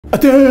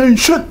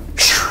Attention!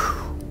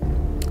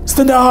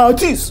 Stand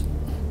artists!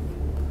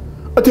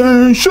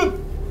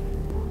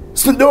 Attention!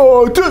 Stand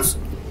artists!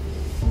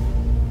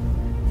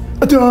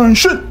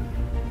 Attention!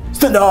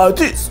 Stand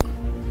artists!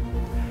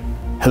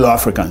 Hello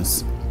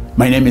Africans,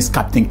 my name is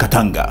Captain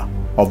Katanga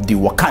of the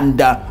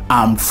Wakanda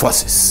Armed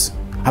Forces.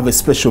 I have a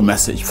special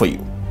message for you.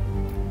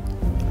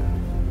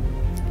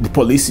 The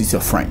police is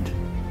your friend.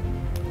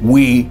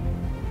 We,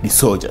 the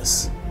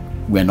soldiers,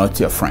 we are not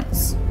your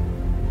friends.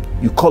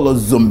 You call us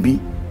zombie,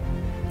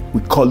 we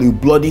call you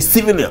bloody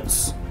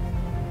civilians.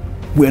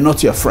 We are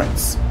not your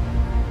friends.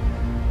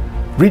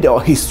 Read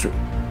our history.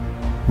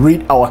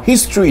 Read our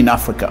history in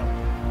Africa.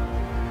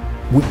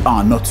 We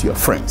are not your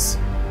friends.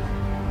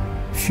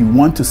 If you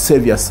want to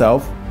save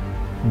yourself,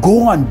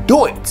 go and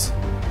do it.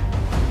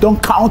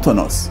 Don't count on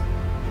us.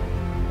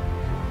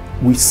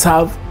 We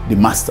serve the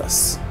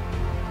masters.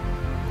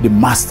 The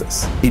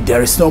masters. If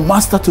there is no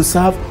master to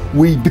serve,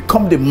 we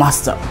become the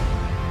master.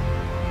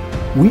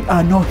 We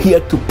are not here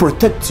to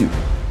protect you,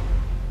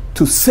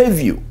 to save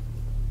you.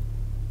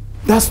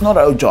 That's not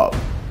our job.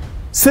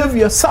 Save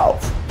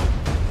yourself.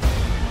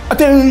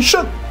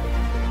 Attention!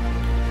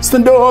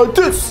 Stand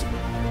artists!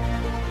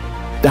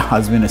 That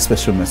has been a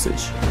special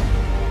message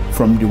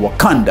from the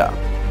Wakanda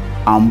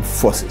Armed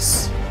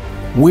Forces.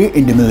 We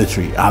in the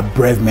military are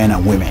brave men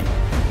and women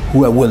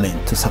who are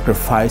willing to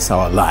sacrifice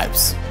our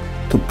lives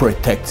to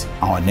protect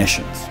our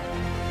nations.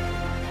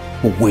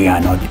 But we are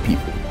not the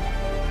people.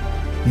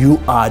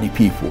 You are the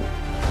people.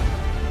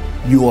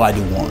 You are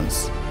the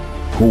ones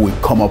who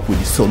will come up with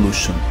the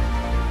solution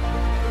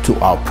to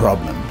our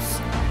problems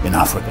in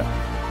Africa.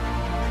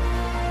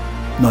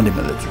 Not the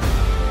military.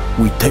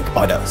 We take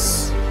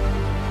orders.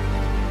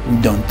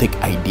 We don't take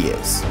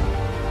ideas.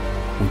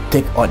 We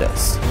take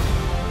orders.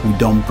 We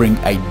don't bring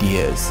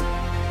ideas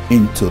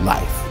into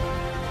life.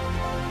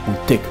 We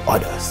take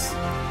orders.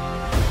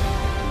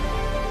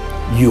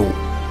 You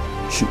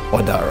should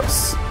order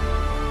us.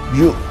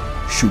 You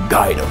should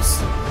guide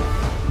us.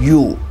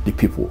 You, the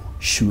people,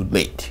 should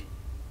lead.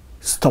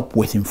 Stop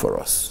waiting for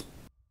us.